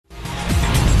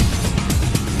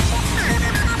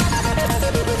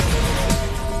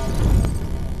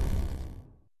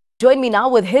Join me now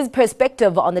with his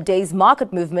perspective on the day's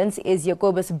market movements is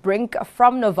Jacobus Brink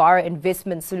from Novara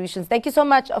Investment Solutions. Thank you so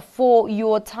much for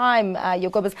your time,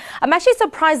 Jacobus. I'm actually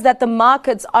surprised that the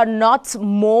markets are not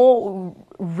more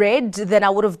red than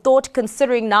I would have thought,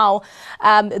 considering now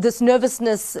this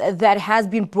nervousness that has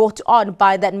been brought on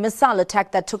by that missile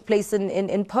attack that took place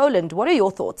in Poland. What are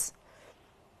your thoughts?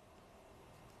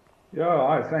 Yeah,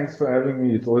 hi, thanks for having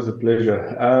me. It's always a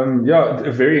pleasure. Yeah,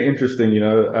 very interesting.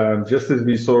 Just as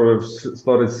we sort of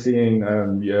started seeing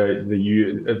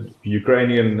the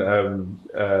Ukrainian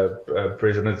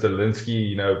President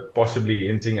Zelensky, possibly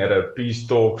hinting at a peace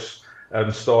talks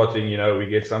starting, we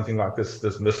get something like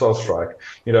this missile strike.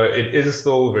 It is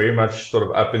still very much sort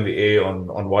of up in the air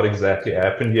on what exactly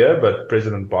happened here. But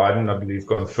President Biden, I believe,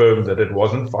 confirmed that it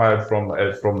wasn't fired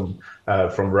from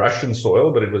Russian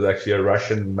soil, but it was actually a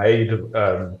Russian-made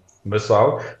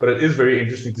missile. But it is very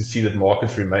interesting to see that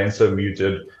markets remain so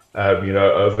muted,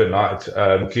 overnight.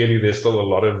 Clearly, there's still a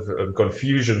lot of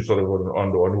confusion sort of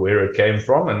on where it came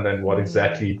from and then what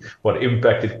impact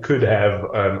it could have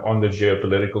on the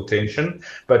geopolitical tension.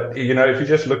 But, if you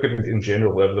just look at it in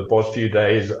general, over the past few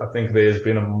days, I think there's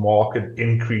been a market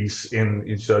increase in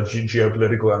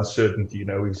geopolitical uncertainty.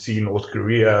 We've seen North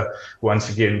Korea once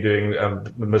again doing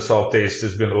missile tests.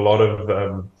 There's been a lot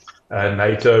of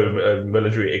NATO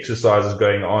military exercises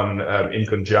going on in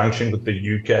conjunction with the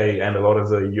UK and a lot of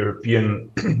the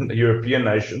European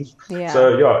nations. Yeah.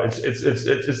 So yeah,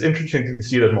 it's interesting to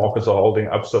see that markets are holding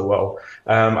up so well.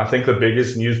 I think the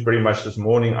biggest news pretty much this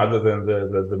morning, other than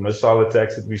the missile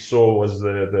attacks that we saw, was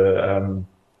the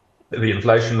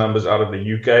inflation numbers out of the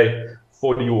UK.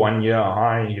 41-year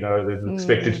high,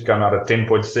 expected to come out at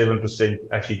 10.7%,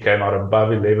 actually came out above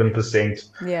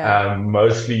 11%,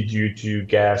 mostly due to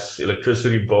gas,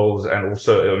 electricity bills, and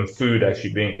also food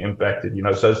actually being impacted,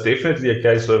 So it's definitely a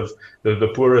case of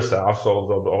the poorest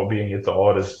households are being hit the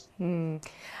hardest.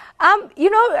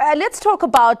 Let's talk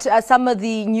about some of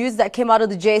the news that came out of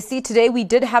the JSE today. We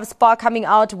did have SPAR coming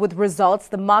out with results.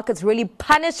 The market's really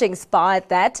punishing SPAR at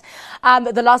that.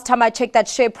 The last time I checked, that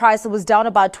share price was down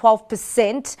about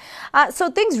 12%.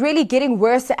 So things really getting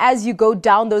worse as you go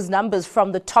down those numbers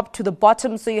from the top to the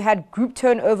bottom. So you had group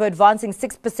turnover advancing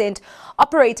 6%,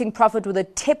 operating profit with a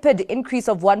tepid increase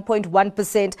of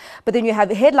 1.1%. But then you have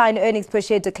headline earnings per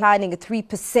share declining at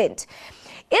 3%.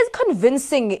 Is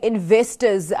convincing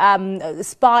investors,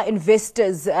 SPAR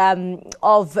investors,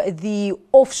 of the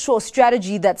offshore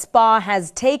strategy that SPAR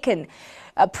has taken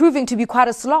proving to be quite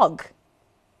a slog?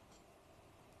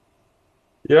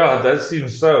 Yeah, that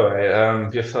seems so.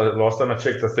 Yes, last time I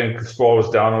checked, I think SPAR was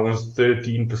down almost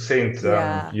 13%,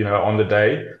 on the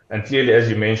day. And clearly, as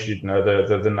you mentioned,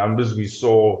 the numbers we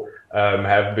saw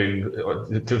have been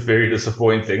very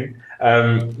disappointing.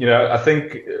 I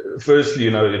think, firstly,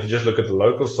 if you just look at the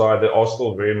local side, they are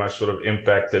still very much sort of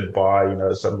impacted by,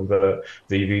 some of the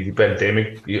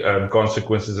pandemic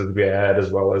consequences that we had,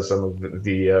 as well as some of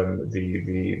the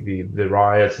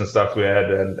riots and stuff we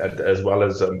had, and as well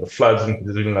as the floods in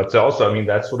KwaZulu-Natal. So, I mean,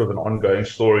 that's sort of an ongoing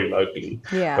story locally.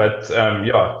 Yeah. But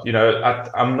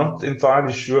I'm not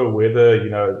entirely sure whether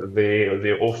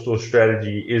their offshore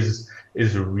strategy is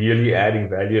really adding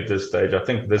value at this stage. I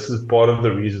think this is part of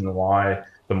the reason why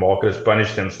the market has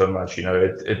punished them so much.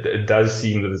 It does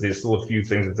seem that there's still a few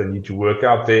things that they need to work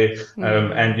out there.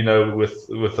 And, with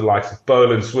the likes of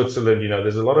Poland, Switzerland,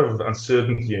 there's a lot of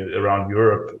uncertainty around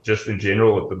Europe just in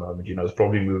general at the moment. It's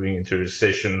probably moving into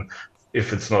recession,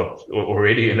 if it's not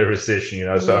already in a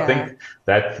recession, So I think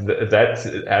that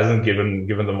hasn't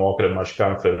given the market much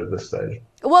comfort at this stage.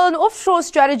 Well, an offshore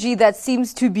strategy that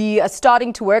seems to be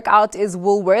starting to work out is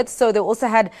Woolworths. So they also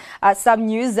had some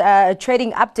news,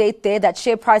 trading update there, that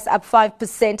share price up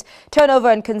 5%,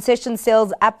 turnover and concession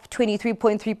sales up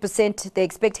 23.3%. They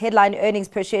expect headline earnings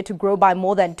per share to grow by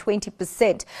more than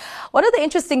 20%. One of the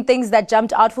interesting things that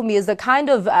jumped out for me is the kind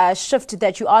of shift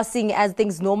that you are seeing as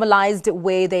things normalized,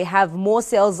 where they have more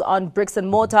sales on bricks and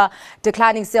mortar,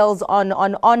 declining sales on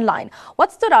online.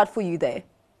 What stood out for you there?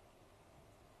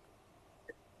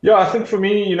 Yeah, I think for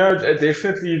me,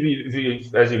 definitely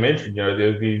as you mentioned,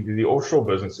 the offshore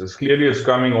businesses, clearly it's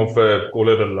coming off call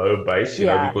it a low base,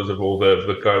 because of all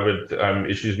the COVID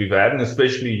issues we've had. And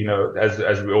especially,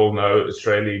 as we all know,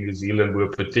 Australia and New Zealand were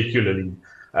particularly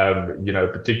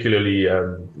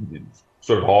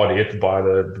sort of hard hit by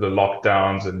the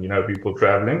lockdowns and, people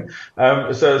traveling.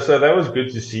 So that was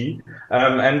good to see.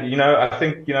 And, I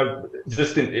think,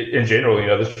 just in general,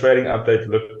 this trading update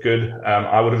looked good.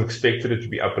 I would have expected it to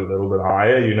be up a little bit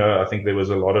higher. I think there was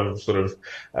a lot of sort of,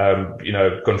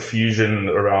 confusion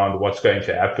around what's going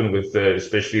to happen with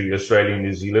especially the Australian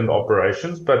New Zealand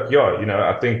operations. But yeah,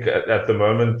 I think at the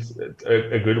moment,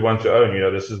 a good one to own.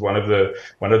 This is one of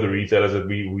the retailers that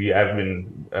we have been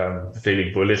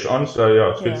fairly bullish on. So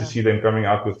yeah, it's good to see them coming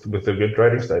out with a good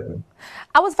trading statement.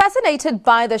 I was fascinated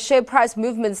by the share price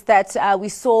movements that we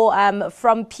saw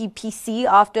from PPC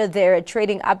after their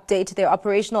trading update, their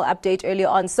operational update earlier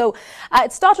on. So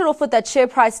it started off with that share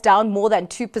price down more than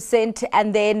 2%,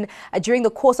 and then during the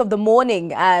course of the morning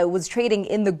was trading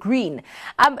in the green.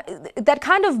 That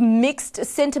kind of mixed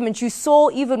sentiment you saw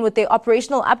even with their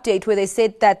operational update, where they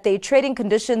said that their trading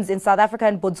conditions in South Africa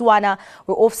and Botswana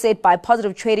were offset by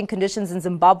positive trading conditions in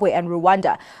Zimbabwe and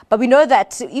Rwanda. But we know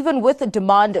that even with the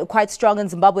demand quite strong in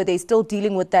Zimbabwe, they're still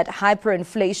dealing with that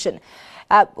hyperinflation.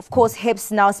 Of course,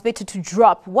 HEPS now expected to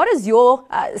drop. What is your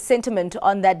sentiment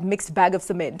on that mixed bag of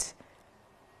cement?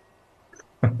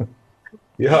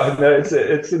 Yeah, no, it's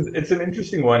an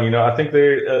interesting one. I think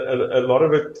a lot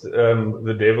of it,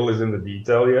 the devil is in the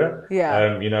detail here.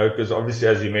 Yeah. Because obviously,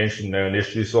 as you mentioned,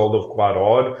 initially sold off quite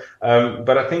hard.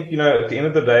 But I think, at the end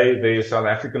of the day, the South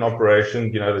African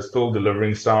operation, they're still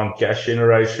delivering sound cash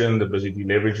generation. They're busy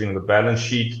deleveraging the balance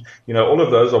sheet. All of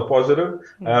those are positive.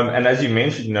 And as you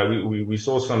mentioned, we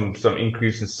saw some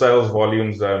increase in sales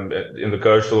volumes in the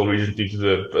coastal region due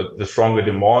to the stronger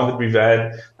demand that we've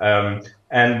had.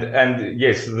 And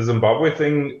yes, the Zimbabwe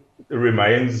thing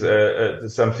remains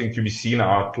something to be seen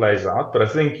how it plays out. But I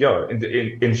think, yeah,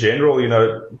 in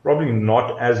general, probably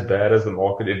not as bad as the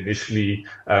market initially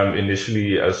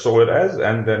saw it as,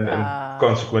 and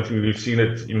consequently we've seen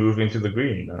it move into the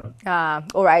green.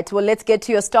 All right. Well, let's get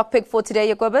to your stock pick for today,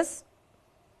 Jacobus.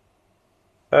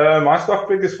 My stock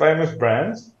pick is Famous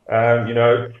Brands.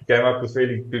 Came up with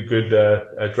fairly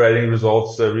good trading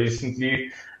results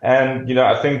recently. And,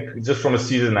 I think just from a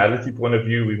seasonality point of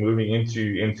view, we're moving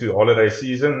into holiday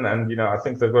season. And, I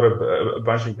think they've got a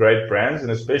bunch of great brands, and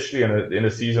especially in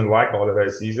a season like holiday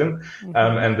season.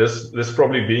 And this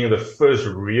probably being the first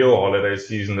real holiday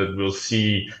season that we'll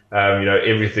see,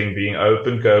 everything being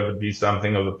open, COVID be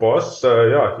something of the past.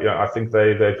 So yeah, I think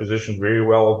they positioned very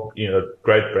well,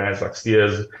 great brands like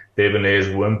Steers, Debonair's,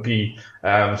 Wimpy.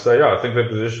 So yeah, I think they're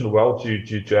positioned well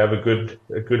to have a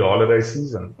good holiday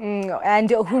season. And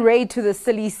hooray to the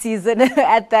silly season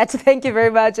at that. Thank you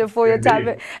very much for your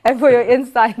time and for your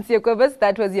insights, Jacobus.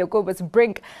 That was Jacobus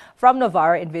Brink from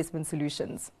Novara Investment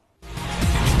Solutions.